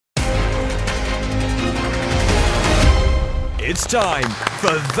It's time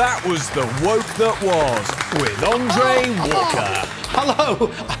for That Was the Woke That Was with Andre Walker. Hello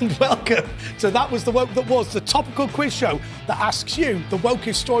and welcome to That Was the Woke That Was, the topical quiz show that asks you the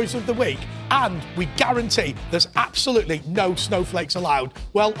wokest stories of the week, and we guarantee there's absolutely no snowflakes allowed.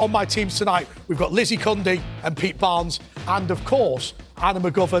 Well, on my teams tonight, we've got Lizzie Cundy and Pete Barnes, and of course, Anna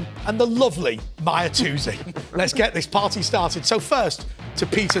McGovern and the lovely Maya Toosey. Let's get this party started. So first, to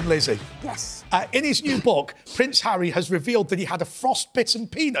Pete and Lizzie. Yes. In his new book, Prince Harry has revealed that he had a frostbitten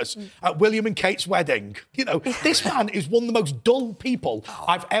penis at William and Kate's wedding. You know, this man is one of the most dull people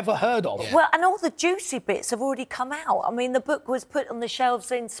I've ever heard of. Well, and all the juicy bits have already come out. I mean, the book was put on the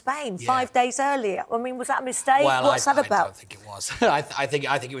shelves in Spain 5 days earlier. I mean, was that a mistake? Well, What's that about? I don't think it was. I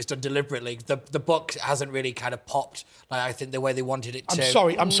think it was done deliberately. The book hasn't really kind of popped, like, I think, the way they wanted it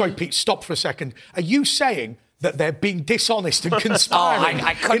to. I'm sorry, Pete, stop for a second. Are you saying that they're being dishonest and conspiring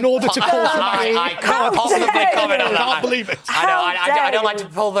in order to cause I can't possibly comment on that. I can't believe it. I don't like to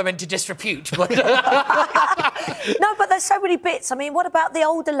pull them into disrepute, but... No, but there's so many bits. I mean, what about the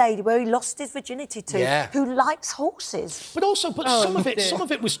older lady where he lost his virginity to, who likes horses? But some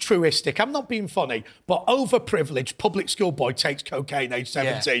of it was truistic. I'm not being funny, but overprivileged public school boy takes cocaine age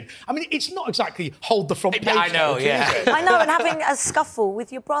 17. I mean, it's not exactly hold the front page. I know, I know, and having a scuffle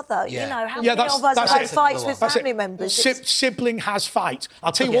with your brother. You know, how many of us have had fights with family members? Sibling has fight.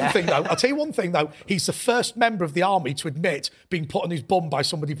 I'll tell you one thing though. He's the first member of the army to admit being put on his bum by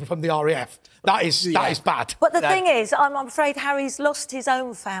somebody from the RAF. That is bad. But the thing is, I'm afraid Harry's lost his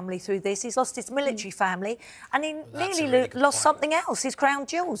own family through this. He's lost his military family, and he nearly lost something else, his crown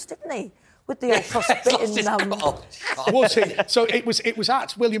jewels, didn't he? With the old frostbitten... Was he? So it was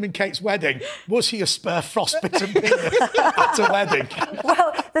at William and Kate's wedding. Was he a spur frostbitten penis at a wedding?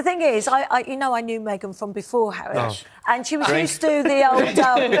 Well, the thing is, I knew Meghan from before Harry, and she was used to the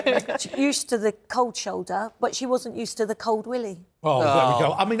old, used to the cold shoulder, but she wasn't used to the cold willy. Oh, there we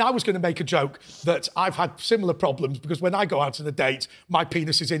go. I mean, I was going to make a joke that I've had similar problems because when I go out on a date, my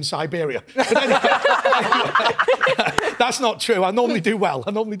penis is in Siberia. But anyway, that's not true. I normally do well.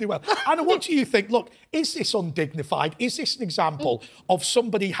 Anna, what do you think? Look, is this undignified? Is this an example of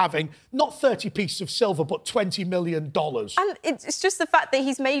somebody having not 30 pieces of silver, but $20 million? And it's just the fact that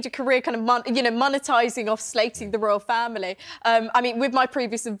he's made a career kind of, monetising off slating the royal family. I mean, with my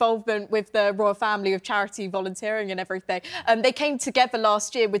previous involvement with the royal family, with charity volunteering and everything, they came together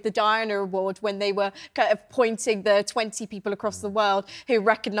last year with the Diana Award when they were kind of pointing the 20 people across the world who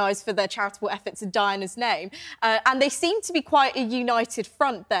recognised for their charitable efforts in Diana's name. And they seemed to be quite a united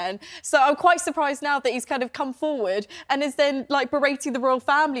front then. So I'm quite surprised now that he's kind of come forward and is then, like, berating the royal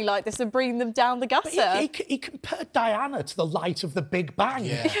family like this and bringing them down the gutter. He compared Diana to the light of the Big Bang.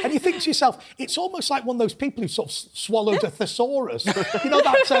 And you think to yourself, it's almost like one of those people who sort of swallowed a thesaurus. You know,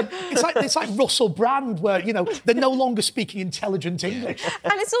 it's like Russell Brand, where, they're no longer speaking intelligent English.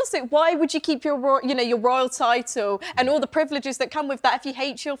 And it's also, why would you keep your royal title and all the privileges that come with that if you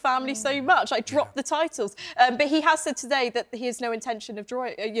hate your family so much? Like, drop the titles. But he has said today that he has no intention of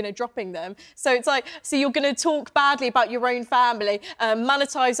dropping them. So it's like, so you're going to talk badly about your own family,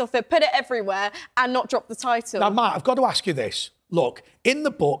 monetise off it, put it everywhere, and not drop the title. Now, Matt, I've got to ask you this. Look, in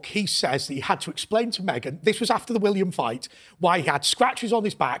the book, he says that he had to explain to Meghan, this was after the William fight, why he had scratches on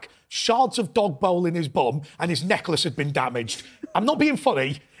his back, shards of dog bowl in his bum, and his necklace had been damaged. I'm not being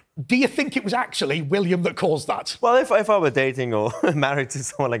funny. Do you think it was actually William that caused that? Well, if I were dating or married to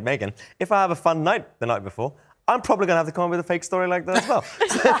someone like Meghan, if I have a fun night the night before, I'm probably going to have to come up with a fake story like that as well.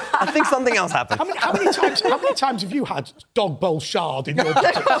 So I think something else happened. How many times have you had dog bowl shard in your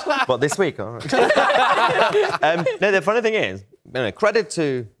bucket? What, this week? No, the funny thing is, credit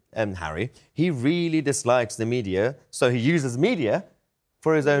to Harry, he really dislikes the media, so he uses media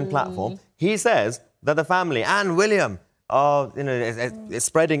for his own platform. He says that the family and William are, is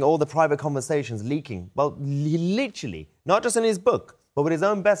spreading all the private conversations, leaking. Well, he literally, not just in his book, but with his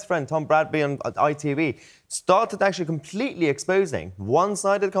own best friend, Tom Bradby on ITV, started actually completely exposing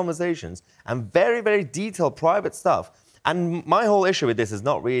one-sided conversations and very, very detailed private stuff. And my whole issue with this is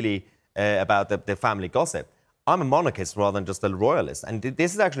not really about the family gossip. I'm a monarchist rather than just a royalist. And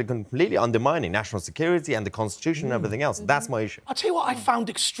this is actually completely undermining national security and the Constitution and everything else. That's my issue. I'll tell you what I found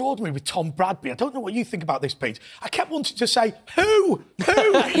extraordinary with Tom Bradby. I don't know what you think about this, Pete. I kept wanting to say, who?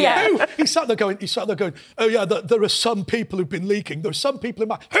 Who? He sat there going, oh, yeah, there are some people who've been leaking. There are some people in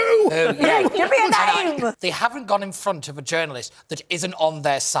my... Who? Give me a name! They haven't gone in front of a journalist that isn't on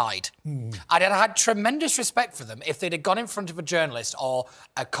their side. I'd have had tremendous respect for them if they'd have gone in front of a journalist or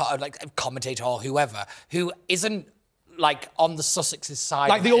a commentator or whoever who isn't like on the Sussex's side.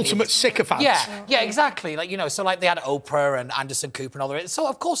 Like the ultimate sycophants. Yeah, exactly. Like, you know, so like they had Oprah and Anderson Cooper and all the rest. So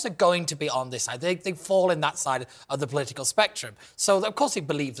of course they're going to be on this side. They fall in that side of the political spectrum. So of course they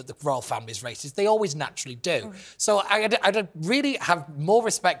believe that the royal family is racist. They always naturally do. So I'd really have more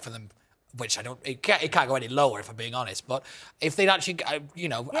respect for them. Which I don't, it can't go any lower if I'm being honest. But if they'd actually,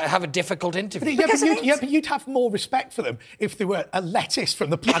 have a difficult interview. But you'd have more respect for them if they were a lettuce from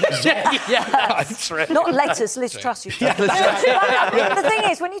the planet Zork. That's true. Not lettuce, Liz Truss. The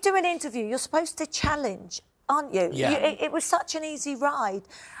thing is, when you do an interview, you're supposed to challenge, aren't you? Yeah. It was such an easy ride.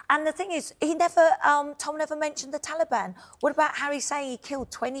 And the thing is, Tom never mentioned the Taliban. What about Harry saying he killed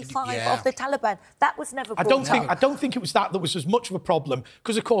 25 of the Taliban? That was never brought up. I don't think it was that was as much of a problem.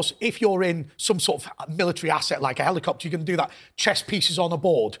 Because, of course, if you're in some sort of military asset like a helicopter, you're going to do that chess pieces on a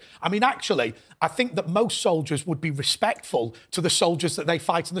board. I mean, actually, I think that most soldiers would be respectful to the soldiers that they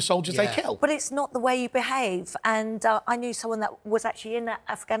fight and the soldiers they kill. But it's not the way you behave. And I knew someone that was actually in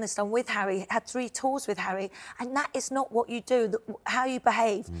Afghanistan with Harry, had 3 tours with Harry, and that is not what you do, how you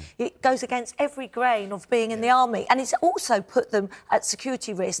behave. It goes against every grain of being in the army, and it's also put them at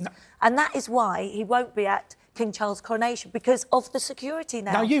security risk. And that is why he won't be at King Charles' coronation, because of the security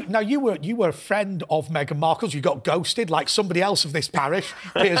now. Now you were a friend of Meghan Markle's. You got ghosted like somebody else of this parish,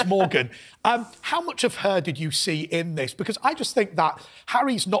 Piers Morgan. How much of her did you see in this? Because I just think that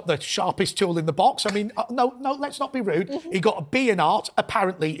Harry's not the sharpest tool in the box. I mean, no, let's not be rude. He got a B in art,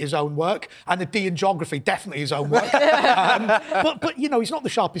 apparently his own work, and a D in geography, definitely his own work. But you know, he's not the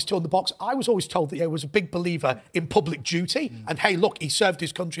sharpest tool in the box. I was always told that he was a big believer in public duty, and hey, look, he served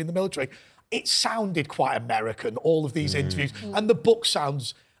his country in the military. It sounded quite American, all of these interviews. And the book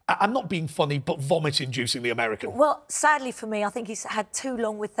sounds, I'm not being funny, but vomit-inducingly American. Well, sadly for me, I think he's had too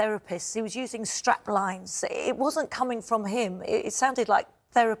long with therapists. He was using strap lines. It wasn't coming from him. It sounded like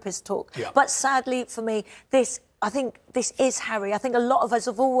therapist talk. Yeah. But sadly for me, I think this is Harry. I think a lot of us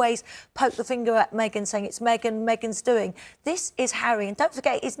have always poked the finger at Meghan, saying it's Meghan's doing. This is Harry. And don't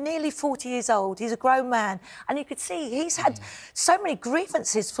forget, he's nearly 40 years old. He's a grown man. And you could see he's had so many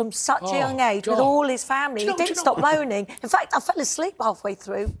grievances from such a young age with all his family. He didn't stop moaning. In fact, I fell asleep halfway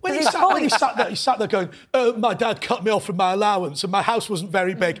through. When he sat there going, my dad cut me off from my allowance and my house wasn't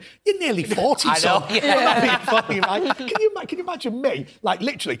very big. You're nearly 40, son. You're not being funny, right? Can you imagine me? Like,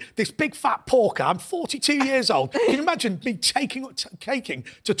 literally, this big fat porker. I'm 42 years old. Can you imagine me taking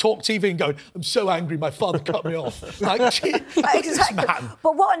to Talk TV and going, I'm so angry my father cut me off? Like, exactly. Man.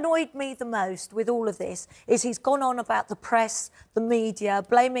 But what annoyed me the most with all of this is he's gone on about the press, the media,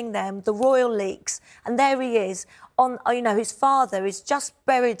 blaming them, the royal leaks, and there he is on, you know, his father has just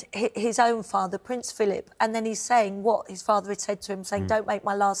buried his own father, Prince Philip, and then he's saying what his father had said to him, saying, don't make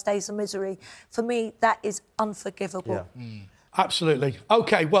my last days a misery. For me, that is unforgivable. Yeah. Absolutely.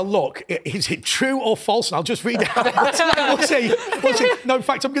 OK, well, look, is it true or false? And I'll just read it out. Was he? No, in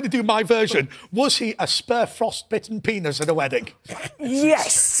fact, I'm going to do my version. Was he a spur frostbitten penis at a wedding?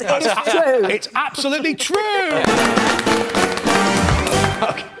 Yes, it's true. It's absolutely true.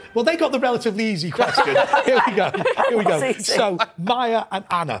 Okay. Well, they got the relatively easy question. Here we go. So, Maya and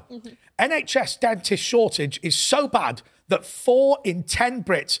Anna. NHS dentist shortage is so bad that 4 in 10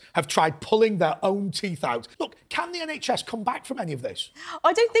 Brits have tried pulling their own teeth out. Look, can the NHS come back from any of this?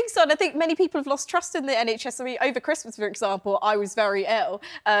 I don't think so, and I think many people have lost trust in the NHS. I mean, over Christmas, for example, I was very ill,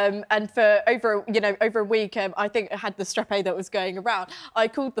 and for over a week, I think I had the strep A that was going around. I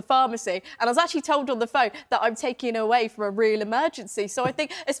called the pharmacy, and I was actually told on the phone that I'm taken away from a real emergency. So I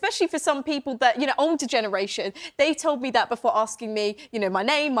think, especially for some people that, you know, older generation, they told me that before asking me, you know, my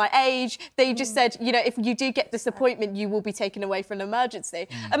name, my age. They just said, you know, if you do get this appointment, you will be taken away for an emergency.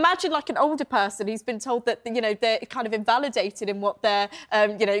 Imagine like an older person who's been told that, you know, they're kind of invalidated in what they're,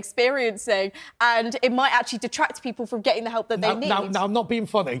 you know, experiencing, and it might actually detract people from getting the help that they need. Now, I'm not being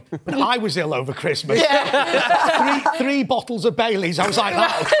funny, but I was ill over Christmas. Three bottles of Baileys. I was like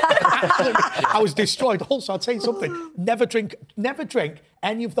that. I was destroyed. Also, I'll tell you something. Never drink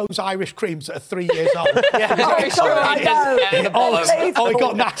any of those Irish creams that are 3 years old. It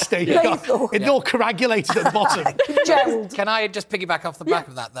got nasty. It all coagulated at the bottom. Can I just piggyback off the back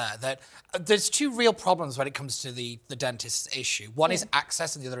of that there? That there's 2 real problems when it comes to the dentist's issue. One is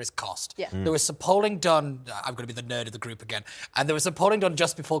access and the other is cost. There was some polling done, I'm going to be the nerd of the group again, and there was some polling done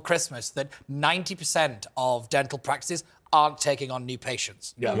just before Christmas that 90% of dental practices aren't taking on new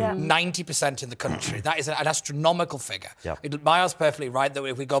patients. 90% in the country. That is an astronomical figure. Maya's perfectly right that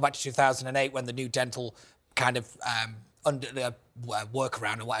if we go back to 2008 when the new dental kind of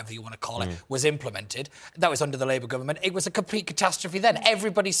workaround or whatever you want to call it was implemented. That was under the Labour government. It was a complete catastrophe then.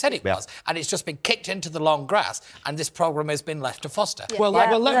 Everybody said it was. And it's just been kicked into the long grass. And this programme has been left to foster. Yeah. Well,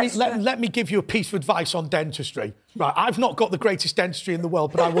 let me give you a piece of advice on dentistry. Right, I've not got the greatest dentistry in the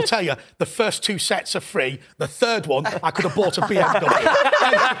world, but I will tell you, the first 2 sets are free. The third one, I could have bought a BMW.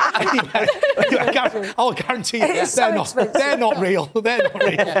 Anyway, I'll guarantee you, they're not real. They're not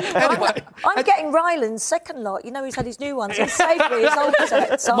real. Anyway, I'm getting Ryland's second lot. You know, he's had his new ones. He's saved me his old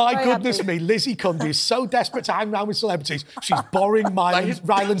set. So my goodness me, Lizzie Cundy is so desperate to hang around with celebrities, she's borrowing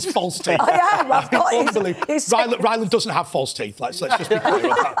Ryland's false teeth. I am. I've got his Ryland doesn't have false teeth. Let's just be clear on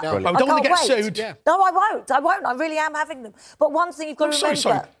that. No. I don't want to get sued. Yeah. No, I won't. I really am having them. But one thing you've got to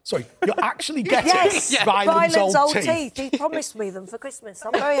remember... Sorry. You're actually getting Ryland's old teeth. He promised me them for Christmas.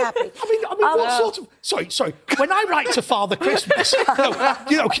 I'm very happy. I mean, what sort of... Sorry. When I write to Father Christmas, can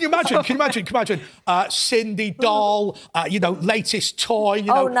you imagine? Cindy doll, latest toy,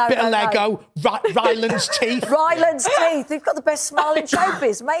 bit of Lego, Ryland's teeth. Ryland's teeth. They've got the best smile in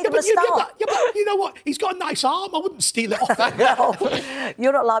showbiz. Made him a star. But you know what? He's got a nice arm. I wouldn't steal it off him. No,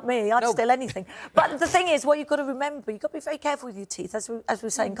 you're not like me. I'd steal anything. But the thing is, what you've got to remember, you've got to be very careful with your teeth. As we were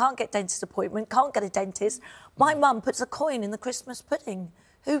saying, can't get dentist appointment, can't get a dentist. My mum puts a coin in the Christmas pudding.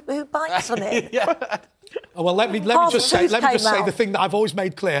 Who bites on it? Oh, well, let me just say the thing that I've always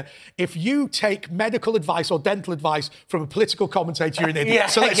made clear. If you take medical advice or dental advice from a political commentator, you're an idiot.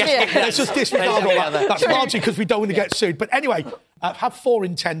 So let's just disregard all that. That's largely because we don't want to get sued. But anyway, have 4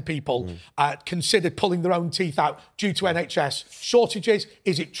 in 10 people considered pulling their own teeth out due to NHS shortages.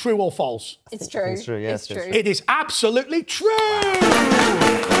 Is it true or false? It's true. It's true, yes. It's true. It is absolutely true.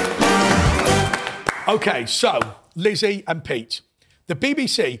 OK, so, Lizzie and Pete, the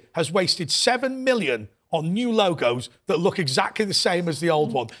BBC has wasted £7 million on new logos that look exactly the same as the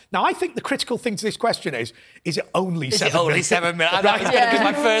old one. Now, I think the critical thing to this question is it only 7 million? Is it only 7 million? That was going to be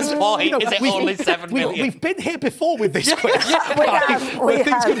my first point. Is it only 7 million? We've been here before with this quiz. Where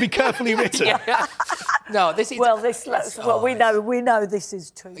things can be carefully written. No, this is... we know this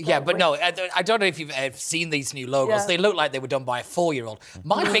is true. Yeah, but no, I don't know if you've seen these new logos. Yeah. They look like they were done by a 4-year-old.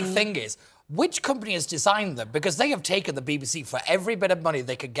 My big thing is, which company has designed them? Because they have taken the BBC for every bit of money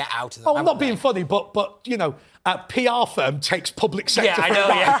they could get out of them. Oh, I'm not being funny, but a PR firm takes public sector. Yeah, I know.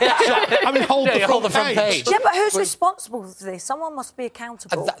 I mean, hold the front page. Yeah, but who's responsible for this? Someone must be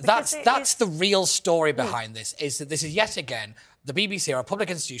accountable. That's the real story behind this. Is that this is yet again the BBC are a public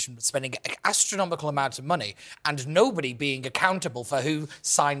institution spending astronomical amounts of money and nobody being accountable for who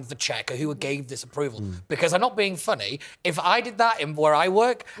signed the cheque or who gave this approval. Because I'm not being funny. If I did that in where I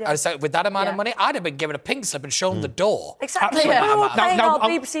work, with that amount of money, I'd have been given a pink slip and shown the door. Exactly. We're all paying our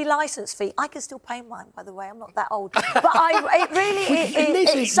BBC licence fee. I can still pay mine, by the way. I'm not that old. But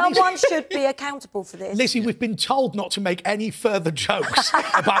someone should be accountable for this. Lizzie, we've been told not to make any further jokes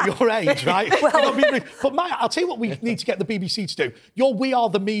about your age, right? But I'll tell you what we need to get the BBC to do. Your We Are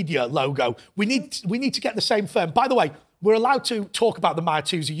the Media logo. We need to get the same firm. By the way, we're allowed to talk about the Maya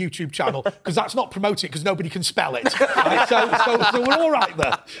Tuesday YouTube channel because that's not promoted because nobody can spell it. Right? So we're all right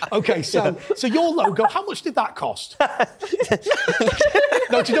there. OK, so your logo, how much did that cost?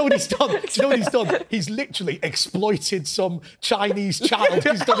 No, do you know what he's done? He's literally exploited some Chinese child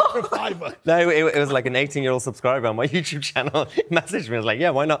who's done it for a £5. No, it was like an 18-year-old subscriber on my YouTube channel messaged me. I was like,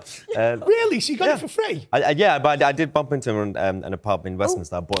 yeah, why not? Really? So you got it for free? But I did bump into him in a pub in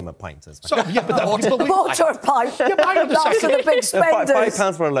Westminster. I bought him a pint. Bought her a pint. That's for the big spenders.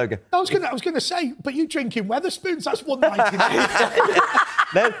 £5 for a logo. I was going to say, but you drinking Wetherspoons, that's £1.99.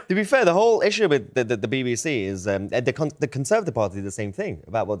 No, to be fair, the whole issue with the BBC is the Conservative Party did the same thing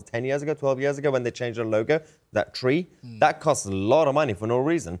about 10 years ago, 12 years ago when they changed their logo, that tree. That cost a lot of money for no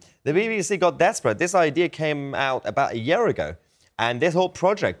reason. The BBC got desperate. This idea came out about a year ago, and this whole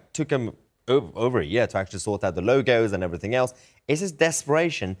project took them over a year to actually sort out the logos and everything else. It's just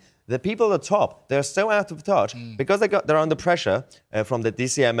desperation. The people at the top, they're so out of touch because they're under pressure from the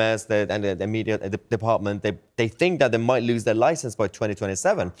DCMS and the media department. They think that they might lose their license by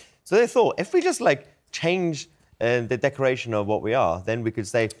 2027. So they thought, if we just change the decoration of what we are, then we could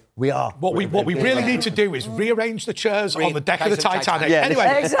say we are. What we really need to do is rearrange the chairs on the deck of the Titanic.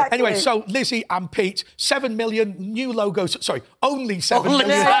 Yeah. Anyway, so Lizzie and Pete, 7 million new logos. Sorry, only 7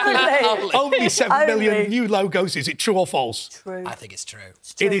 million. Only 7 million new logos. Is it true or false? True. I think it's true.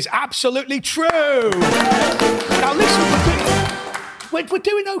 It is absolutely true. Now listen, we're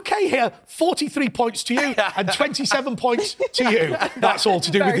doing OK here. 43 points to you and 27 points to you. That's all to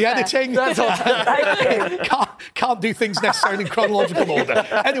do with the editing. That's all to do. Can't do things necessarily in chronological order.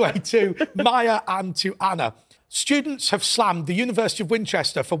 Anyway, to Maya and to Anna. Students have slammed the University of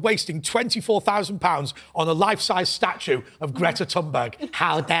Winchester for wasting £24,000 on a life-size statue of Greta Thunberg.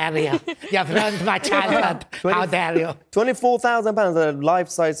 How dare you? You've ruined my childhood. How dare you? £24,000 a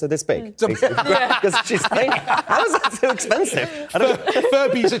life-size, so this big. Because she's tiny. How is that so expensive?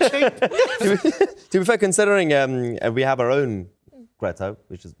 Furbies are cheap. To be fair, considering we have our own Greta,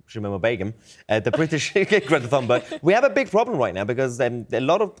 which is Shamima Begum, the British Greta Thunberg, we have a big problem right now because a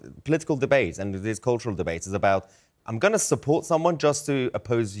lot of political debates and these cultural debates is about, I'm going to support someone just to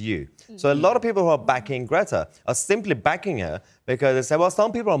oppose you. So a lot of people who are backing Greta are simply backing her because they say, well,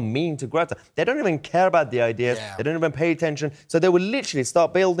 some people are mean to Greta. They don't even care about the ideas. Yeah. They don't even pay attention. So they will literally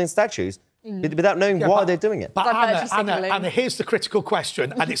start building statues without knowing why they're doing it. But Anna, here's the critical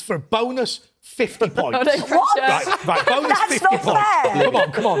question, and it's for a bonus 50 points. What? Right, bonus That's 50 not points. fair.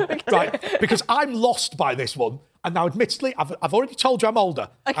 Come on. Right, because I'm lost by this one, and now, admittedly, I've already told you I'm older.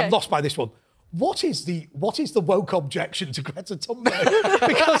 Okay. I'm lost by this one. What is the woke objection to Greta Thunberg?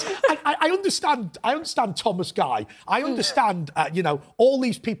 Because I understand Thomas Guy. I understand all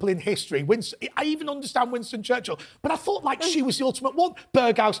these people in history. I even understand Winston Churchill. But I thought like she was the ultimate one.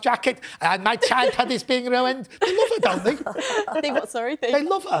 Berghaus jacket and my childhood is being ruined. They love her, don't they? They what? Sorry, they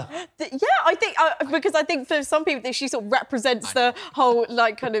love her. Yeah, I think because I think for some people she sort of represents the whole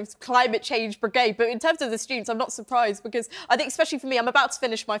like kind of climate change brigade. But in terms of the students, I'm not surprised because I think especially for me, I'm about to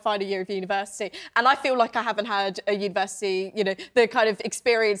finish my final year of university. And I feel like I haven't had a university, the kind of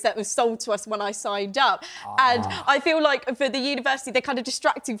experience that was sold to us when I signed up. And I feel like for the university, they're kind of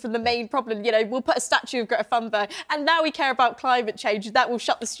distracting from the main problem. We'll put a statue of Greta Thunberg, and now we care about climate change. That will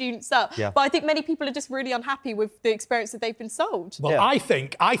shut the students up. Yeah. But I think many people are just really unhappy with the experience that they've been sold. Well, yeah. I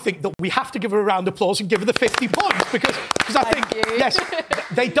think that we have to give her a round of applause and give her the 50 points because I think, yes,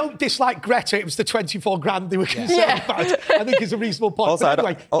 they don't dislike Greta. It was the 24 grand they were concerned about. I think it's a reasonable point. Also, but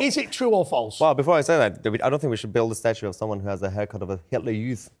anyway, is it true or false? Well, before I say that, I don't think we should build a statue of someone who has a haircut of a Hitler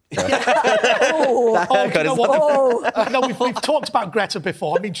Youth. We've talked about Greta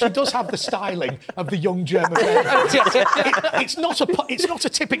before. I mean, she does have the styling of the young German. It's not a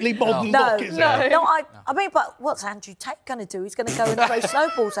typically modern look, is it? No, I mean, but what's Andrew Tate going to do? He's going to go and throw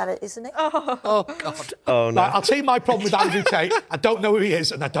snowballs at it, isn't he? Oh, God. Oh, no. Right, I'll tell you my problem with Andrew Tate. I don't know who he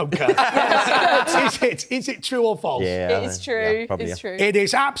is, and I don't care. Is it true or false? Yeah, it is true. Yeah, it's true. It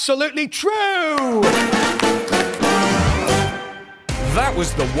is absolutely true. That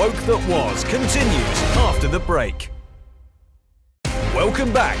was The Woke That Was, continues after the break.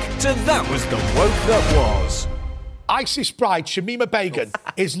 Welcome back to That Was The Woke That Was. ISIS bride Shamima Begum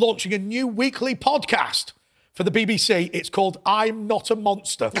is launching a new weekly podcast for the BBC. It's called I'm Not a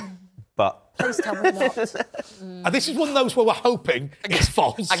Monster. But please tell me not. And this is one of those where we're hoping it's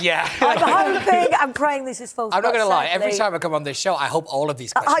false. Yeah. I'm hoping and praying this is false. I'm not going to lie. Every time I come on this show, I hope all of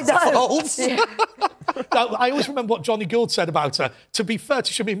these questions are false. Yeah. Now, I always remember what Johnny Gould said about her. To be fair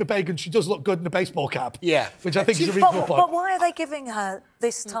to Shamima Begum, she does look good in a baseball cap. Yeah. Which I think is a reasonable point. But why are they giving her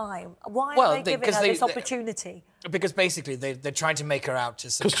this time? Why are they giving her this opportunity? Because basically they're trying to make her out to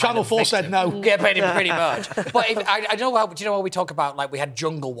some because Channel 4 said no. Yeah, pretty much. But I know how. Do you know how we talk about like we had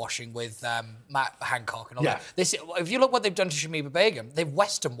jungle washing with Matt Hancock and all that? If you look what they've done to Shamima Begum, they've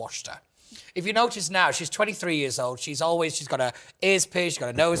Western washed her. If you notice now, she's 23 years old. She's got her ears pierced, she's got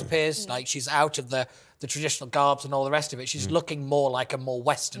her nose pierced. Like she's out of the traditional garbs and all the rest of it. She's looking more like a more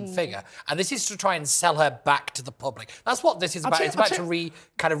Western figure. And this is to try and sell her back to the public. That's what this is about. It's about to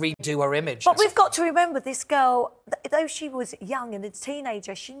redo her image. But we've got to remember this girl, though she was young and a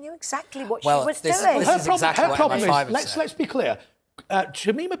teenager, she knew exactly what she was doing. Her problem is, let's be clear.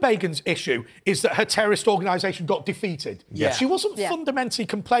 Shamima Begum's issue is that her terrorist organisation got defeated. Yeah. She wasn't fundamentally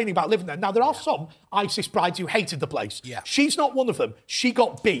complaining about living there. Now, there are some ISIS brides who hated the place. Yeah. She's not one of them. She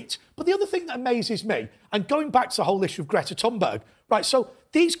got beat. But the other thing that amazes me, and going back to the whole issue of Greta Thunberg, right, so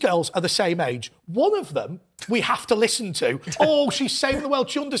these girls are the same age. One of them we have to listen to. Oh, she's saving the world.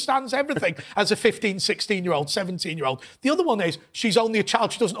 She understands everything as a 15, 16-year-old, 17-year-old. The other one is she's only a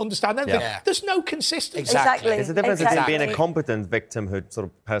child. She doesn't understand anything. Yeah. There's no consistency. Exactly. There's a difference between being a competent victimhood sort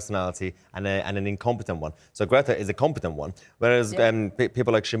of personality and an incompetent one. So Greta is a competent one, whereas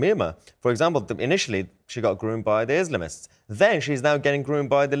people like Shamima, for example, initially she got groomed by the Islamists. Then she's now getting groomed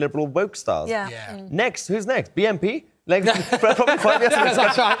by the liberal woke stars. Yeah. Next, who's next? BNP? Like, probably 5 years.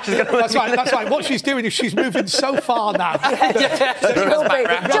 That's right. That's right. What she's doing is she's moving so far now.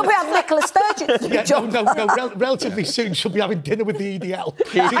 She'll be having Nicola Sturgeon. Relatively soon she'll be having dinner with the EDL.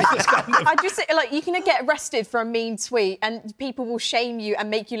 I just think, like, you can get arrested for a mean tweet and people will shame you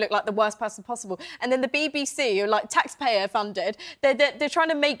and make you look like the worst person possible. And then the BBC, who are like taxpayer funded, they're trying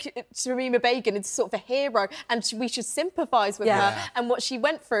to make Shamima Begum into sort of a hero, and we should sympathise with her and what she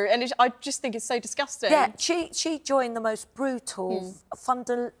went through. And I just think it's so disgusting. Yeah, she joined the most brutal,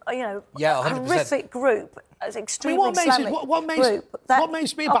 horrific group, as extreme Islamic group. What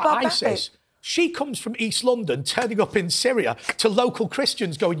amazes me about ISIS, she comes from East London, turning up in Syria to local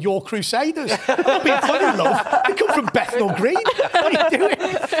Christians going, "You're crusaders." I'm not being funny, love. They come from Bethnal Green. What are you doing?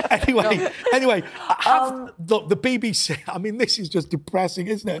 Anyway, look, the BBC, I mean, this is just depressing,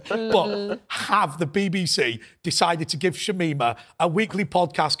 isn't it? But have the BBC decided to give Shamima a weekly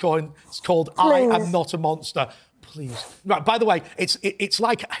podcast called I Am Not a Monster? Please. Right, by the way, it's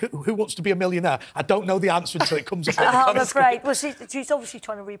like Who Wants to Be a Millionaire? I don't know the answer until it comes up. I'm afraid. Well, she's obviously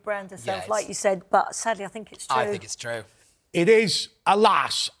trying to rebrand herself, like you said, but sadly, I think it's true. I think it's true. It is,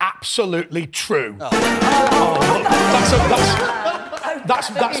 alas, absolutely true.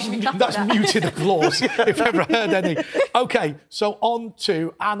 That's muted applause, if ever heard any. OK, so on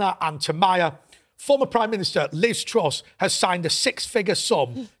to Anna and to Maya. Former Prime Minister Liz Truss has signed a 6-figure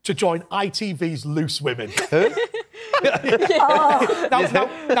sum to join ITV's Loose Women. Now,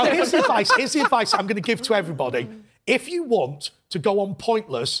 here's the advice I'm going to give to everybody. If you want to go on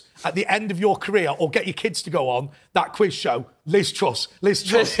Pointless at the end of your career or get your kids to go on that quiz show, Liz Truss.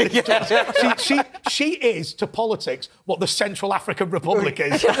 She is to politics what the Central African Republic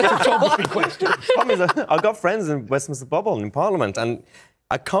is to geography questions. I've got friends in Westminster Bubble in Parliament, and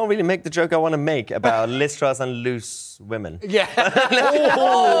I can't really make the joke I want to make about Liz Truss and loose women. Yeah.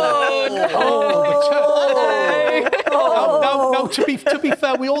 No, to be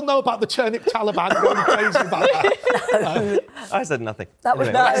fair, we all know about the turnip Taliban going crazy about that. I said nothing. That was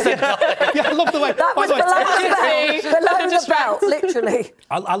anyway. Yeah, I love the way... That was below the belt, literally.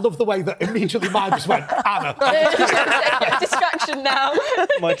 I love the way that immediately mine just went, Anna. Distraction now.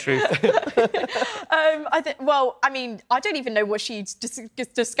 My truth. I don't even know what she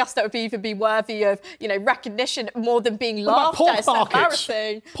discussed that would even be worthy of, recognition more than being laughed at. It's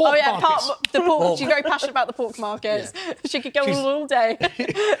embarrassing. Pork markets. She's very passionate about the pork markets. Yeah. She could go all day.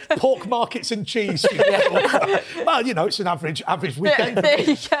 Pork markets and cheese. Well, it's an average weekend. There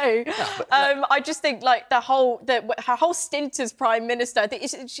you go. I just think her whole stint as Prime Minister. I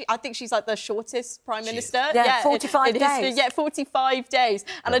think she's like the shortest Prime Minister. Yeah, 45 days. Yeah, 45 days.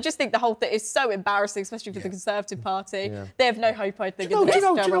 And I just think the whole thing is so embarrassing, especially for the Conservative Party. Yeah. They have no hope, I think. Do you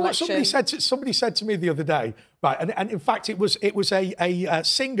know what somebody said to me the other day? Right, and in fact, it was a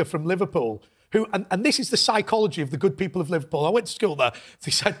singer from Liverpool who, and this is the psychology of the good people of Liverpool. I went to school there.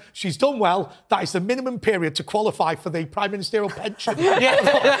 They said, she's done well. That is the minimum period to qualify for the prime ministerial pension. Only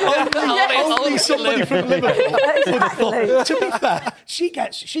somebody from Liverpool would have thought. To be fair, she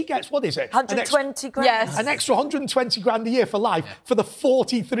gets what is it? 120 grand. Yes. An extra 120 grand a year for life for the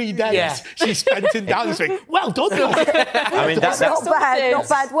 43 days she spent in Downing Street. Well done, I mean, that's not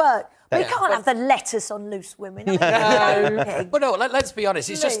bad work. We can't have the lettuce on loose women. Well, no, let's be honest.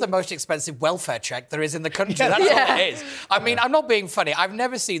 It's just the most expensive welfare check there is in the country. That's all it is. I mean, I'm not being funny. I've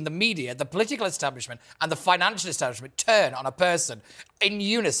never seen the media, the political establishment and the financial establishment turn on a person in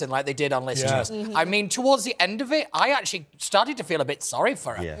unison like they did on Liz Truss. I mean, towards the end of it, I actually started to feel a bit sorry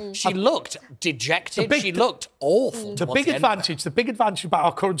for her. Yeah. She looked dejected. She looked awful. The big advantage about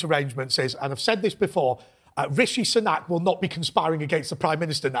our current arrangements is, and I've said this before, Rishi Sunak will not be conspiring against the Prime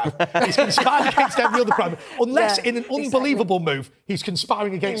Minister now. He's conspiring against every other Prime Minister. Unless, in an unbelievable move, he's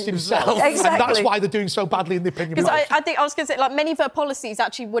conspiring against himself. Exactly. And that's why they're doing so badly in the opinion of Because I think I was going to say, like, many of her policies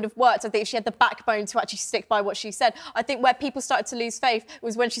actually would have worked. I think if she had the backbone to actually stick by what she said. I think where people started to lose faith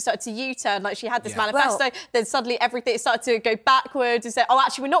was when she started to U-turn. Like, she had this manifesto, then suddenly everything started to go backwards and say, oh,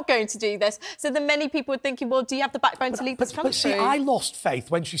 actually, we're not going to do this. So then many people were thinking, well, do you have the backbone to lead this country? But see, I lost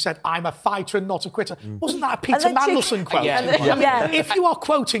faith when she said, I'm a fighter and not a quitter. Wasn't that a Peter Mandelson quote? If you are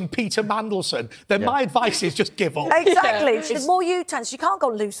quoting Peter Mandelson, then my advice is just give up. Exactly. There's more U-turns. She can't go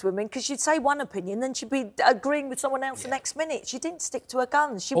loose women because she'd say one opinion, then she'd be agreeing with someone else the next minute. She didn't stick to her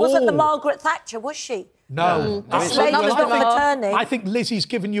guns. She wasn't the Margaret Thatcher, was she? No. I think Lizzie's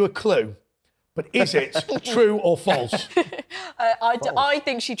given you a clue. But is it true or false? I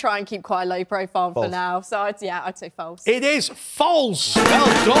think she'd try and keep quite a low profile for False. now. So, I'd say false. It is false.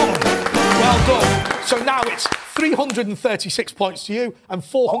 Well done. Well done. So now it's 336 points to you and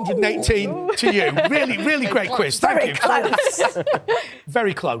 418 to you. Really, really great quiz. Thank you. Close.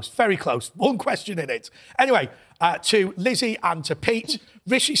 Very close, very close. One question in it. Anyway, to Lizzie and to Pete,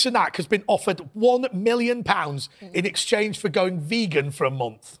 Rishi Sunak has been offered £1 million in exchange for going vegan for a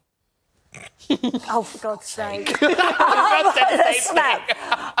month. Oh, for God's sake. Snap.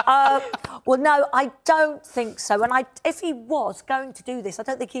 Well, no, I don't think so. And if he was going to do this, I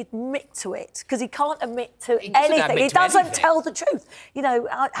don't think he'd admit to it, because he can't admit to anything. He doesn't tell the truth. You know,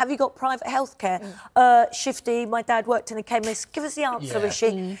 have you got private healthcare? Shifty, my dad worked in a chemist. Give us the answer,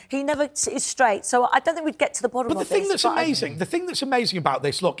 Rishi. He never is straight. So I don't think we'd get to the bottom of this. But the thing that's amazing about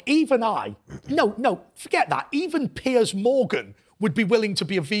this, look, even forget that. Even Piers Morgan would be willing to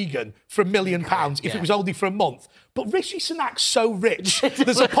be a vegan for £1 million if it was only for a month. But Rishi Sunak's so rich,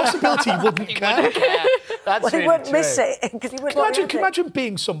 there's a possibility he wouldn't care. Well, he wouldn't miss it, because he wouldn't. Can you imagine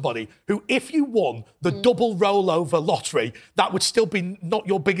being somebody who, if you won the double rollover lottery, that would still be not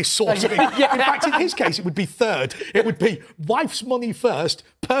your biggest source of income? In fact, in his case, it would be third. It would be wife's money first,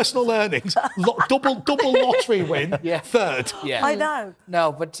 personal earnings, double lottery win, third. Yeah. I know.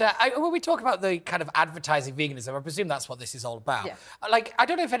 No, but when we talk about the kind of advertising veganism, I presume that's what this is all about. Yeah. Like, I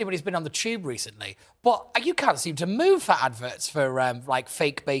don't know if anybody's been on the tube recently, but you can't seem to move for adverts for like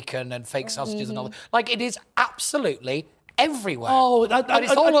fake bacon and fake sausages and all that. Like, it is absolutely everywhere. Oh, and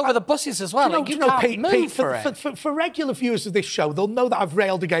it's all over the buses as well. You can't Pete, move for it. For regular viewers of this show, they'll know that I've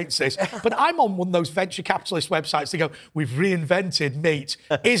railed against this, but I'm on one of those venture capitalist websites. They go, we've reinvented meat.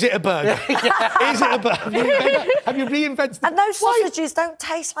 Is it a burger? Is it a burger? Have you reinvented? And those sausages don't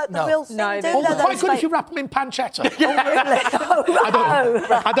taste like the real thing, do they? They're quite good if you wrap them in pancetta.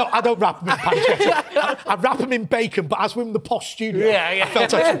 I don't wrap them in pancetta. I wrap them in bacon, but as we're in the posh studio, I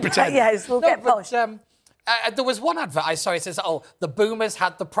felt I should pretend. Yes, we'll get posh. There was one advert I saw, it says, the boomers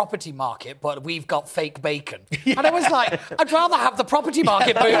had the property market, but we've got fake bacon. And I was like, I'd rather have the property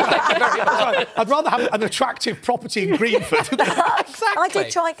market boom. Thank you very much. I'd rather have an attractive property in Greenford. Exactly. I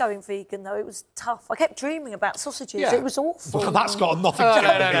did try going vegan, though. It was tough. I kept dreaming about sausages. Yeah. It was awful. Well, that's got nothing to do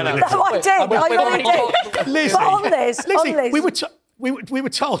with it. No, I did. I really did. Lizzie, But on this, we were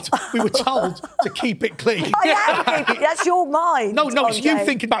told to keep it clean. I am keeping. That's your mind. No, it's you Andre.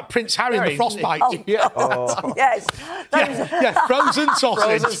 thinking about Prince Harry and the frostbite. Yes. Frozen sausage.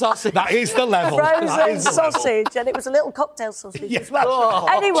 Frozen sausage. That is the level. Frozen sausage, and it was a little cocktail sausage as well. Oh.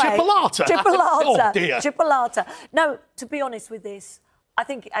 Anyway, Chipolata. Oh, dear. Chipolata. No, to be honest with this, I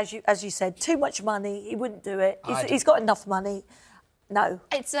think, as you said, too much money. He wouldn't do it. He's got enough money. No.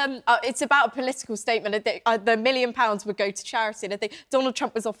 It's about a political statement. I think the £1 million would go to charity. And I think Donald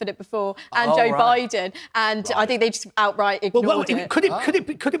Trump was offered it before, and Joe Biden, and I think they just outright ignored it. Could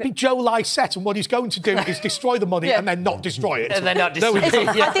it be Joe Lycett, and what he's going to do is destroy the money and then not destroy it? And then not destroy it.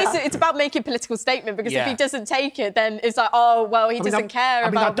 I think it's about making a political statement, because if he doesn't take it, then it's like, oh, well, he doesn't care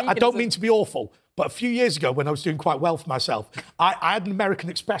about I don't mean to be awful, but a few years ago, when I was doing quite well for myself, I had an American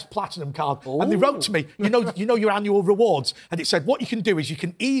Express Platinum card, and they wrote to me, you know your annual rewards, and it said, what you can do is you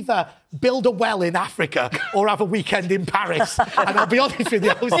can either build a well in Africa or have a weekend in Paris. And I'll be honest with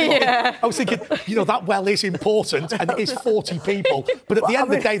you, I was thinking, that well is important, and it is 40 people, but at the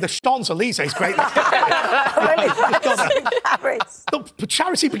end of the day, the Champs-Élysées is great. Paris. Look,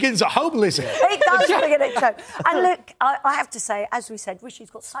 charity begins at home, Lizzie. It does begin at home. And look, I have to say, as we said, Rishi's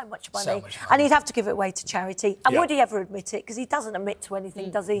got so much money, and he'd have to give it away to charity. And would he ever admit it? Because he doesn't admit to anything,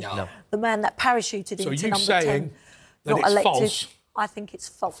 does he? No. The man that parachuted into number 10. So you're saying that it's elected. False? I think it's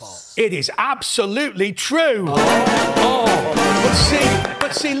false. It is absolutely true.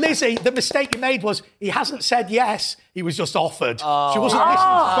 But see, Lizzie, the mistake you made was he hasn't said yes. He was just offered. She wasn't listening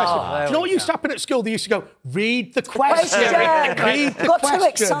to the question. Do you know what used to happen at school? They used to go, read the question. Read the got question. too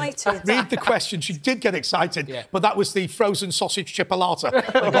excited. Read the question. She did get excited, but that was the frozen sausage chipolata.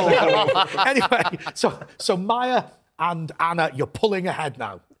 Anyway, so Maya and Anna, you're pulling ahead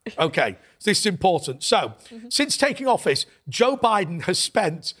now. OK, so this is important. So, since taking office, Joe Biden has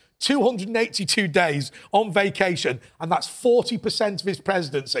spent 282 days on vacation, and that's 40% of his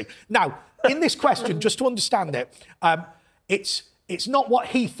presidency. Now, in this question, just to understand it, it's not what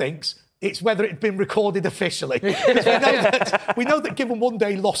he thinks, it's whether it had been recorded officially. Because we know that given one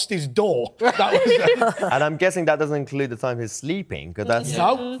day lost his door. That was, and I'm guessing that doesn't include the time he's sleeping, because that's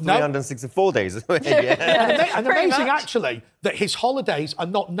 364 days. And amazing, actually, that his holidays are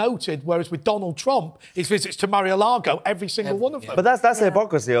not noted, whereas with Donald Trump, his visits to Mar-a-Lago, every single one of them. But that's the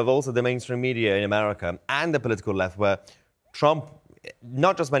hypocrisy of also the mainstream media in America and the political left, where Trump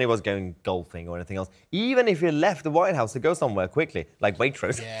not just when he was going golfing or anything else, even if he left the White House to go somewhere quickly, like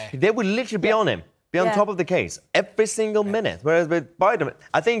Waitrose, they would literally be on him, be on top of the case every single minute. Whereas with Biden,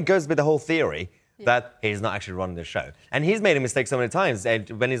 I think it goes with the whole theory that he's not actually running the show. And he's made a mistake so many times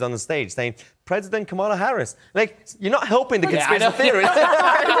when he's on the stage saying, President Kamala Harris. Like, you're not helping the conspiracy theory.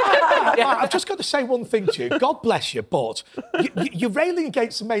 I've just got to say one thing to you. God bless you, but you're railing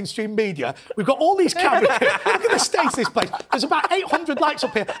against the mainstream media. We've got all these cameras here. Look at the stage of this place. There's about 800 lights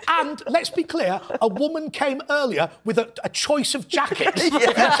up here. And let's be clear, a woman came earlier with a choice of jackets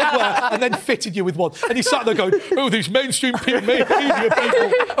and then fitted you with one. And he sat there going, oh, these mainstream media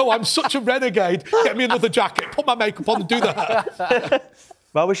people. Oh, I'm such a renegade. Get me another jacket. Put my makeup on and do that.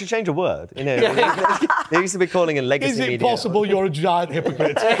 Well, we should change a word. You know, they used to be calling it legacy media. Is it possible you're a giant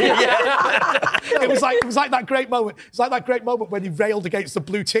hypocrite? It was like that great moment. It's like that great moment when he railed against the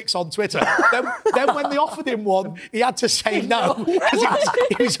blue ticks on Twitter. then when they offered him one, he had to say no because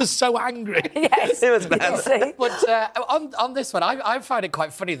he was just so angry. Yes, it was bad. But on this one, I find it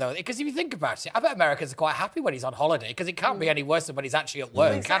quite funny though, because if you think about it, I bet Americans are quite happy when he's on holiday because it can't be any worse than when he's actually at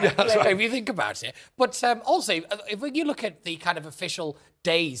work, can it? If you think about it. But also, if you look at the kind of official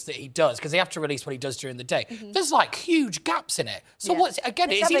days that he does, because they have to release what he does during the day, there's like huge gaps in it. So what's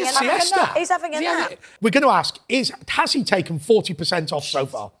again? Is he a siesta? He's having a nap. We're going to ask: has he taken 40% off so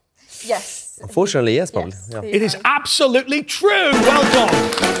far? Yes. Unfortunately, yes, probably. Yes, Yeah. It is absolutely true. Well done.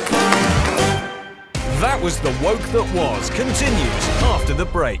 That was The Woke That Was continues after the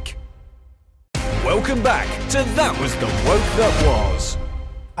break. Welcome back to That Was The Woke That Was.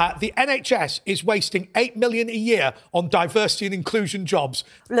 The NHS is wasting $8 million a year on diversity and inclusion jobs.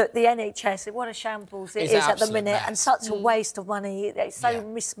 Look, the NHS, what a shambles it is at the minute, and such a waste of money. It's so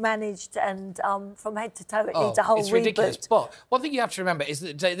mismanaged, and from head to toe, it needs a whole it's reboot. ridiculous. But one thing you have to remember is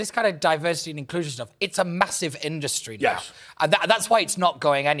that this kind of diversity and inclusion stuff, it's a massive industry now. Yes. And that's why it's not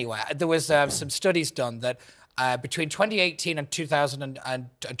going anywhere. There was some studies done that between 2018 and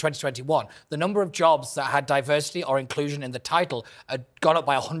 2021, the number of jobs that had diversity or inclusion in the title had gone up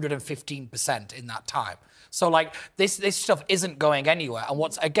by 115% in that time. So, like, this stuff isn't going anywhere. And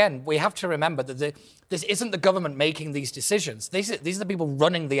we have to remember that this isn't the government making these decisions. These are the people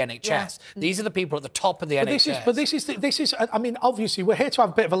running the NHS. Yeah. These are the people at the top of the NHS. This is. I mean, obviously, we're here to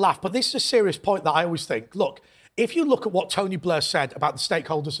have a bit of a laugh, but this is a serious point that I always think. Look, if you look at what Tony Blair said about the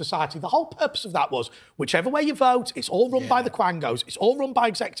stakeholder society, the whole purpose of that was whichever way you vote, it's all run by the Quangos, it's all run by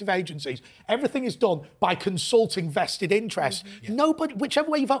executive agencies. Everything is done by consulting vested interests. Nobody, whichever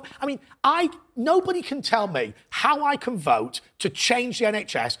way you vote. I mean, nobody can tell me how I can vote to change the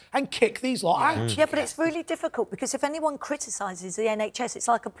NHS and kick these lot out. Yeah, but it's really difficult because if anyone criticises the NHS, it's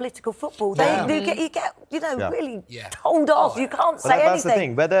like a political football. You get really told off. You can't say anything. That's the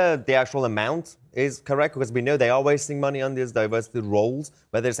thing, whether the actual amount is correct, because we know they are wasting money on these diversity roles,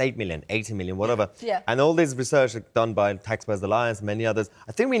 whether it's 8 million, 80 million, whatever. Yeah. And all this research done by Taxpayers Alliance and many others,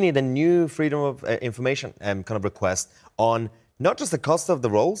 I think we need a new freedom of information kind of request on not just the cost of the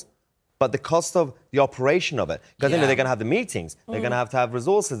roles, but the cost of the operation of it. Because they're going to have the meetings, they're going to have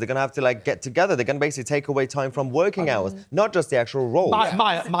resources, they're going to have to get together, they're going to basically take away time from working hours, not just the actual role.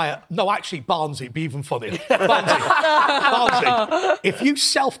 Maya, no, actually, Barnsley, it'd be even funnier. Barnsley, if you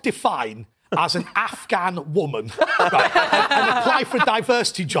self-define as an Afghan woman, right, and apply for a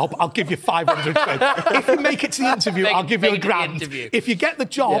diversity job, I'll give you 500 quid. If you make it to the interview, I'll give you £1,000. If you get the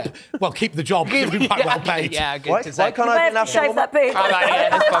job, well, keep the job. You'll be quite well paid. Yeah, good Why to say. can't I be an Afghan woman?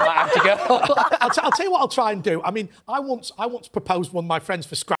 This one might have to go. I'll tell you what I'll try and do. I mean, I once proposed one of my friends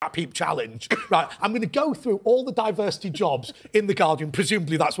for Scrap Heap Challenge. Right, I'm going to go through all the diversity jobs in The Guardian.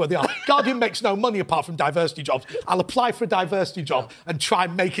 Presumably that's where they are. Guardian makes no money apart from diversity jobs. I'll apply for a diversity job and try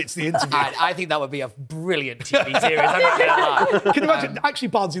and make it to the interview. I think that would be a brilliant TV series. I'm not going to lie. Can you imagine? Actually,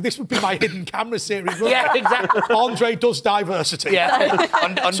 Barnsley, this would be my hidden camera series. Yeah, exactly. Andre does diversity. Yeah.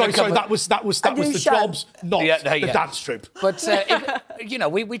 Sorry, that was the jobs, not the dance troupe. But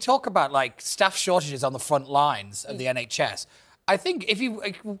we talk about like staff shortages on the front lines of the NHS. I think if you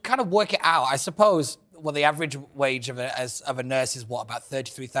kind of work it out, I suppose. Well, the average wage of a nurse is what, about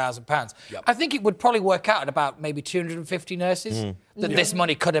 £33,000. Yep. I think it would probably work out at about maybe 250 nurses that this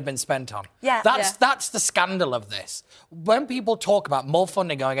money could have been spent on. Yeah. That's the scandal of this. When people talk about more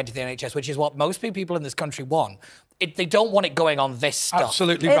funding going into the NHS, which is what most people in this country want, they don't want it going on this stuff.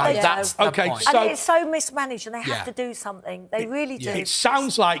 Absolutely right. That's the point. And it's so mismanaged, and they have to do something. They really do. It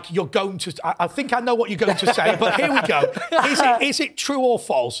sounds like you're going to... I think I know what you're going to say, but here we go. Is it true or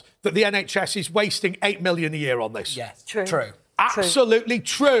false that the NHS is wasting $8 million a year on this? Yes. True. Absolutely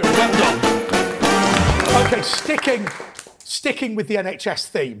true. Well done. OK, sticking with the NHS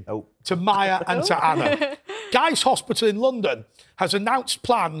theme to Maya and to Anna. Guy's Hospital in London has announced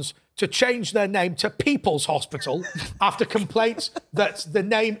plans to change their name to People's Hospital after complaints that the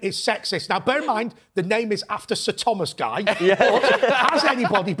name is sexist. Now, bear in mind, the name is after Sir Thomas Guy. Yeah. But has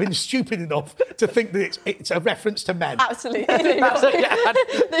anybody been stupid enough to think that it's a reference to men? Absolutely. I'm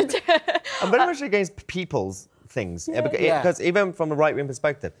very much against people's things. Because even from a right-wing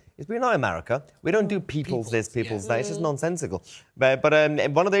perspective, we're not America. We don't do people's this, people's that. It's just nonsensical. But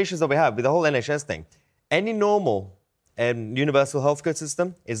one of the issues that we have with the whole NHS thing, any normal universal healthcare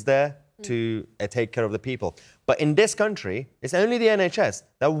system is there to take care of the people. But in this country, it's only the NHS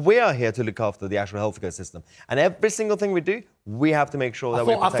that we are here to look after the actual healthcare system. And every single thing we do, we have to make sure that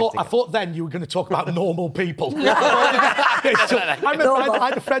we're protecting I thought then you were going to talk about normal people. I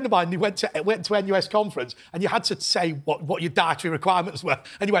had a friend of mine who went to NUS conference, and you had to say what your dietary requirements were,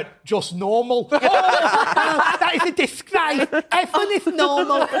 and he went, just normal. That is a disgrace. Everyone is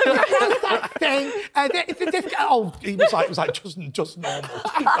normal. There's that thing. It's a disgrace. Oh, it was like just normal.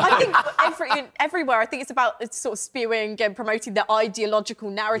 I think everywhere, I think it's about sort of spewing and promoting the ideological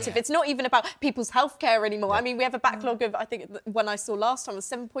narrative. It's not even about people's healthcare anymore. I mean, we have a backlog of, I think, when I saw last time, was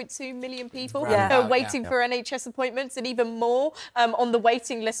 7.2 million people who are waiting for NHS appointments, and even more on the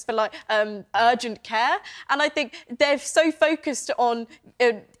waiting list for urgent care. And I think they're so focused on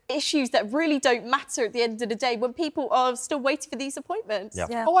issues that really don't matter at the end of the day when people are still waiting for these appointments.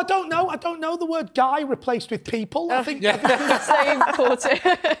 Yeah. Oh, I don't know the word guy replaced with people. I think it's so important.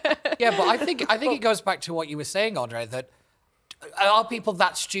 Yeah, but I think it goes back to what you were saying, Andre, that are people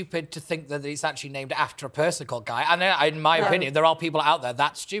that stupid to think that it's actually named after a person called Guy? And in my opinion, there are people out there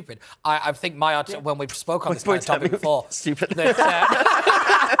that stupid. I think when we've spoke on this kind of topic before, stupid. That,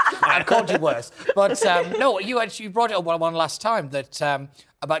 I've called you worse. But no, you brought it up one last time that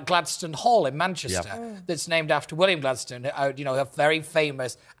about Gladstone Hall in Manchester, that's named after William Gladstone, a very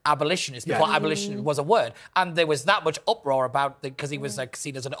famous abolitionist before abolition was a word, and there was that much uproar about because he was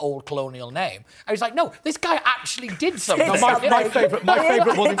seen as an old colonial name. I was like, no, this guy actually did something. No,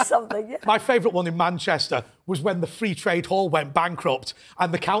 my favourite one in Manchester was when the Free Trade Hall went bankrupt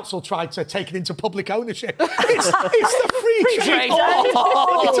and the council tried to take it into public ownership. It's the Free Trade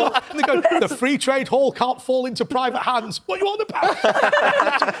Hall. And they go, the Free Trade Hall can't fall into private hands. What are you on about?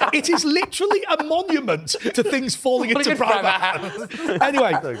 It is literally a monument to things falling into private hands.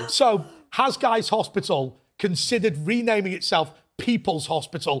 Anyway, so has Guy's Hospital considered renaming itself People's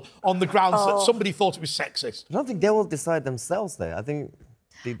Hospital on the grounds that somebody thought it was sexist? I don't think they will decide themselves there. I think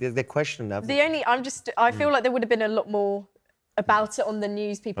they question that. I feel like there would have been a lot more about it on the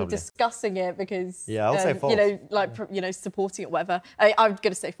news, people discussing it, because I'll say false. supporting it, whatever. I'm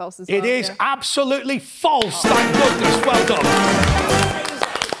going to say false as well. It is absolutely false. Thank goodness. Well done.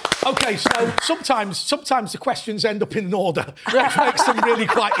 OK, so sometimes the questions end up in an order, which makes them really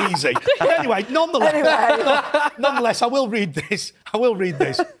quite easy. But anyway, nonetheless, I will read this.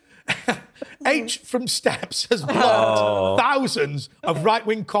 H from Steps has blocked thousands of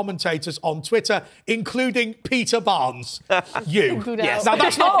right-wing commentators on Twitter, including Peter Barnes. You. Yes. Now,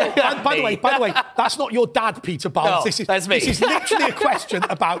 that's not... by the way, that's not your dad, Peter Barnes. No, that's me. This is literally a question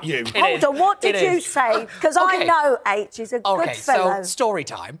about you. Hold on, what did you say? Because I know H is a good fellow. So story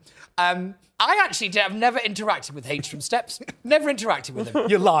time. I actually have never interacted with H from Steps. Never interacted with him.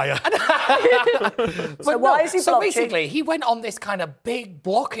 You liar. So why is he So blocking? basically, he went on this kind of big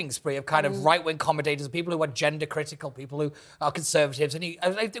blocking spree of kind of right-wing commentators, people who are gender critical, people who are conservatives, and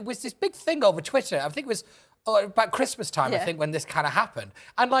it was this big thing over Twitter. I think it was about Christmas time, I think, when this kind of happened.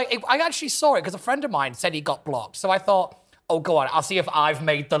 And I actually saw it because a friend of mine said he got blocked. So I thought, oh, go on, I'll see if I've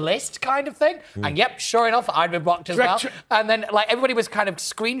made the list kind of thing. And yep, sure enough, I'd been blocked as well. And then everybody was kind of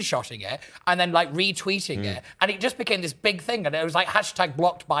screenshotting it and then retweeting it. And it just became this big thing. And it was hashtag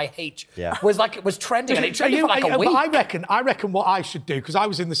blocked by H. Yeah. It was trending and it trended for a week. But I reckon what I should do, because I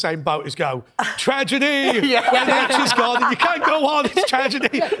was in the same boat as go, tragedy, when H is gone and you can't go on, it's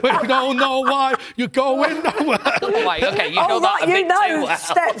tragedy. We don't know why you're going nowhere. Right, okay, you know that a bit too well.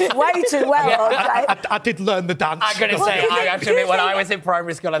 Steps way too well. I did learn the dance. I'm going to say, I have to admit, when I was in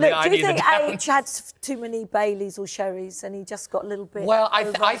primary school, I think I knew the dance. Do you think H had too many Baileys or sherries and he just got a little bit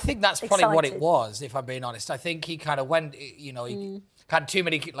I think that's probably what it excited? was, if I'm being honest. I think he kind of went, he had too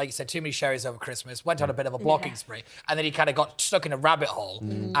many, like you said, too many sherries over Christmas, went on a bit of a blocking spree, and then he kind of got stuck in a rabbit hole.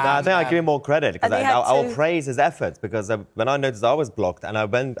 And, I think I give him more credit, because I'll praise his efforts, because when I noticed I was blocked, and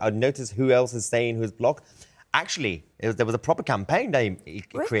I noticed who else is saying who's blocked, actually, there was a proper campaign that he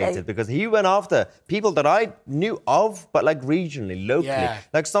created, because he went after people that I knew of, but regionally, locally. Yeah.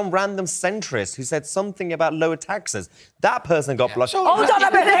 Like some random centrist who said something about lower taxes. That person got blocked. So, hold on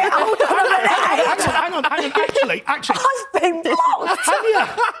a minute. Hang on. Actually. I've been blocked.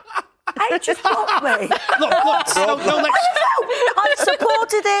 H has blocked me. Look, no, let's... I've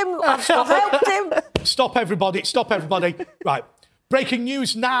supported him. I've helped him. Stop, everybody. Right. Breaking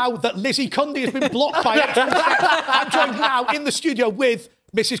news now that Lizzie Cundy has been blocked by H. I'm joined now in the studio with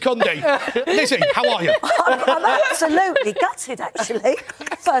Mrs. Cundy. Lizzie, how are you? I'm absolutely gutted, actually.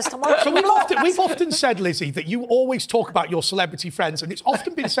 First time I've been blocked. We've often said, Lizzie, that you always talk about your celebrity friends, and it's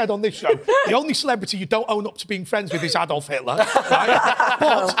often been said on this show, the only celebrity you don't own up to being friends with is Adolf Hitler,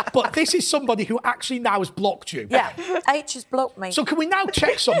 right? But this is somebody who actually now has blocked you. Yeah, H has blocked me. So can we now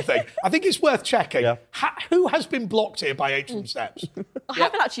check something? I think it's worth checking. Yeah. Who has been blocked here by H from Steps? I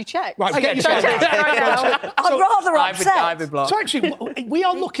haven't actually checked. Right, get your phone out. Right now. I'm rather upset. I've been blocked. So actually, we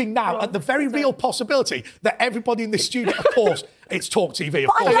are looking now at the very real possibility that everybody in this studio, of course, it's Talk TV,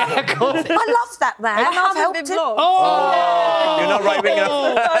 of But course. I love that man. I I've haven't helped been him. blocked. Oh! You're not right-wing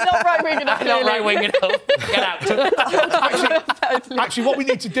enough. I'm not right-wing enough, I'm not clearly. right-wing enough. Get out. Actually, what we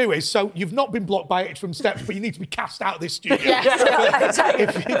need to do is, so you've not been blocked by H from Steps, but you need to be cast out of this studio.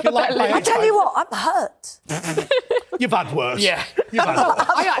 If you like by I H, tell you what, I'm hurt. you've had worse. Yeah. You've had worse.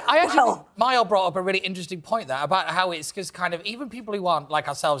 I actually Well- think Mael brought up a really interesting point there about how it's because kind of even people who aren't like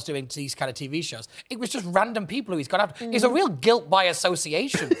ourselves doing these kind of TV shows, it was just random people who he's gone after. It's a real guilt by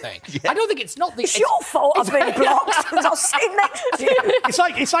association thing. I don't think it's not the... It's your fault I've been blocked because I'll sit next to you. It's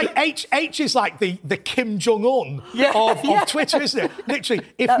like H is like the Kim Jong-un of Twitter, isn't it? Literally,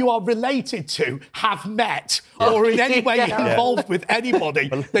 if you are related to, have met, or in any way involved with anybody,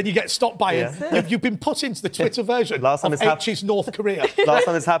 then you get stopped by it. You've been put into the Twitter version Last time of it's H's North Korea. Last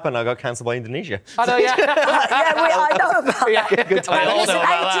time this happened, I got cancelled by Indonesia. I know, yeah. I know about that. Good time. all Listen, know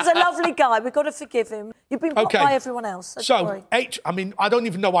about H is a lovely guy. We've got to forgive him. You've been blocked by everyone else. So don't So, worry. H, I mean, I don't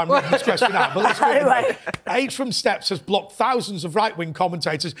even know why I'm reading this question out, but let's go. Anyway. H from Steps has blocked thousands of right-wing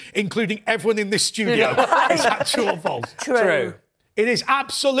commentators, including everyone in this studio. Is that true or false? True. It is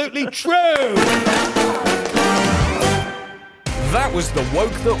absolutely true. That was The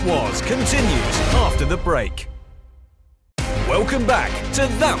Woke That Was, continues after the break. Welcome back to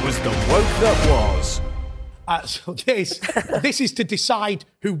That Was The Woke That Was. So this is to decide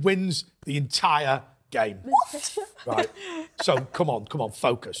who wins the entire game. What? Right. So come on,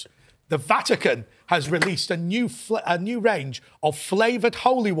 focus. The Vatican has released a new range of flavoured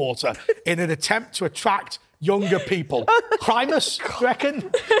holy water in an attempt to attract younger people. Primus, do you reckon?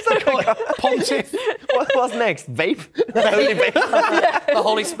 Pontiff. What's next? Vape? Holy vape? The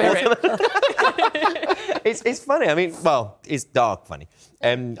Holy Spirit. It's funny. I mean, well, it's dark funny.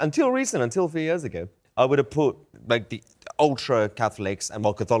 Until a few years ago, I would have put like the ultra Catholics and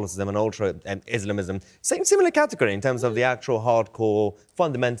Catholicism and ultra Islamism similar category in terms of the actual hardcore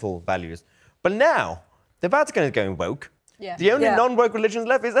fundamental values. But now the Vatican is going woke. Yeah. The only non-woke religion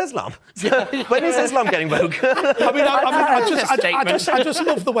left is Islam. So when is Islam getting woke? I just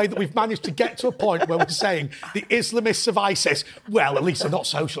love the way that we've managed to get to a point where we're saying the Islamists of ISIS, well, at least they're not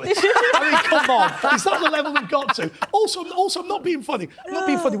socialists. I mean, come on. Is that the level we've got to? Also, I'm not being funny.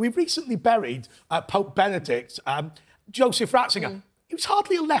 We recently buried Pope Benedict, Joseph Ratzinger. He was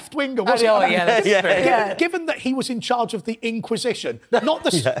hardly a left-winger, was he? Given that he was in charge of the Inquisition, not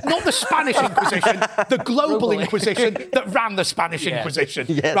the Spanish Inquisition, the global Inquisition that ran the Spanish Inquisition.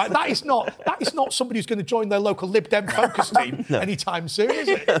 Yes. Right? That is not somebody who's going to join their local Lib Dem focus team anytime soon, is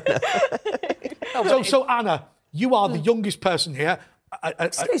it? So Anna, you are the youngest person here.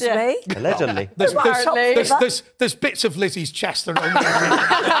 Excuse me. Allegedly. There's bits of Lizzie's chest that are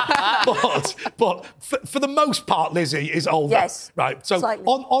but for the most part, Lizzie is older. Yes, right. So slightly.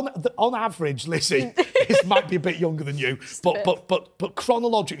 on average, Lizzie might be a bit younger than you, but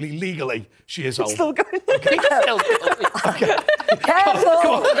chronologically, legally, she is older. Still going. Okay.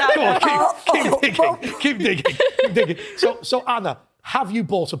 Careful. Come on, keep digging. So Anna, have you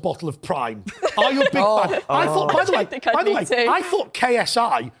bought a bottle of Prime? Are you a big fan? I thought, by the way, I thought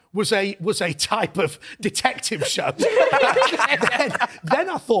KSI was a type of detective show. then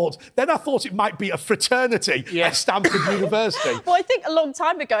I thought it might be a fraternity at Stanford University. Well, I think a long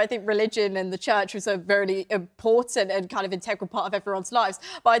time ago, I think religion and the church was a very important and kind of integral part of everyone's lives.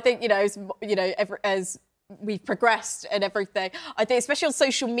 But I think, as we've progressed and everything, I think especially on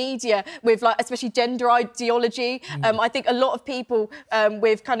social media with especially gender ideology, I think a lot of people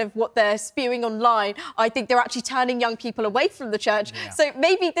with kind of what they're spewing online, I think they're actually turning young people away from the church. So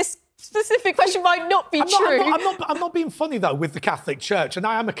maybe this specific question might not be true. I'm not being funny, though, with the Catholic Church, and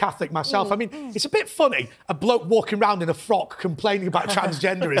I am a Catholic myself. I mean, it's a bit funny, a bloke walking around in a frock complaining about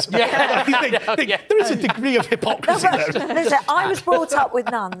transgenderism. There is a degree of hypocrisy there. Listen, I was brought up with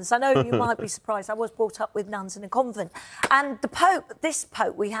nuns. I know you might be surprised. I was brought up with nuns in a convent. And the Pope, this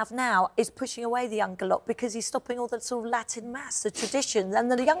Pope we have now, is pushing away the younger lot because he's stopping all the sort of Latin Mass, the tradition,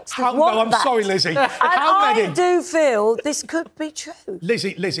 and the youngsters want that. Sorry, Lizzie. I do feel this could be true.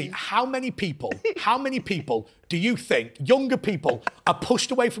 Lizzie, how many people do you think, younger people, are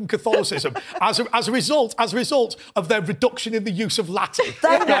pushed away from Catholicism as a result of their reduction in the use of Latin?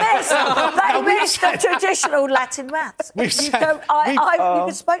 They miss the traditional Latin Mass. You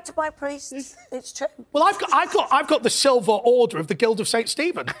spoke to my priest. It's true. Well, I've got the Silver Order of the Guild of St.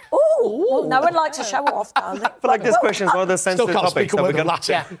 Stephen. Oh, well, no one likes to show off, darling. I feel like this question is one of the sensitive topics. We're going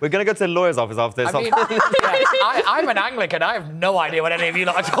to go to the lawyer's office after this. I'm an Anglican. I have no idea what any of you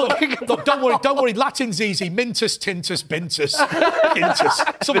lot are talking about. Look, don't worry. Latin's easy. Mintus, tintus, bintus,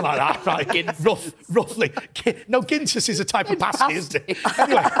 gintus, something like that, right? Roughly. No, gintus is a type of pasty, isn't it?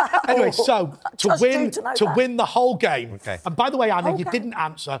 Anyway, so to win the whole game. Okay. And by the way, Anna, you didn't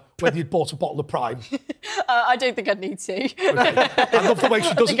answer whether you'd bought a bottle of Prime. I don't think I'd need to. Okay. I love the way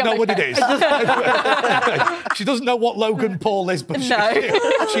she doesn't know what it is. She doesn't know what Logan Paul is, but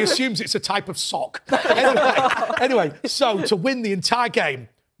she assumes it's a type of sock. Anyway, so to win the entire game,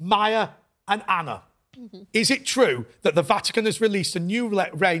 Maya and Anna, is it true that the Vatican has released a new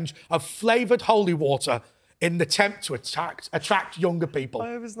range of flavoured holy water in an attempt to attract younger people?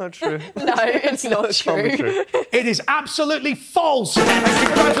 I hope it's not true. No, it's not true. It is absolutely false. And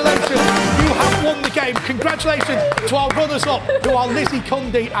congratulations, you have won the game. Congratulations to our runners-up, who are Lizzie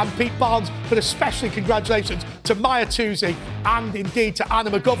Cundy and Pete Barnes, but especially congratulations to Maya Toosey and indeed to Anna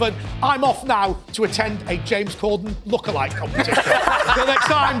McGovern. I'm off now to attend a James Corden lookalike competition. Until next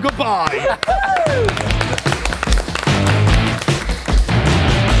time, goodbye.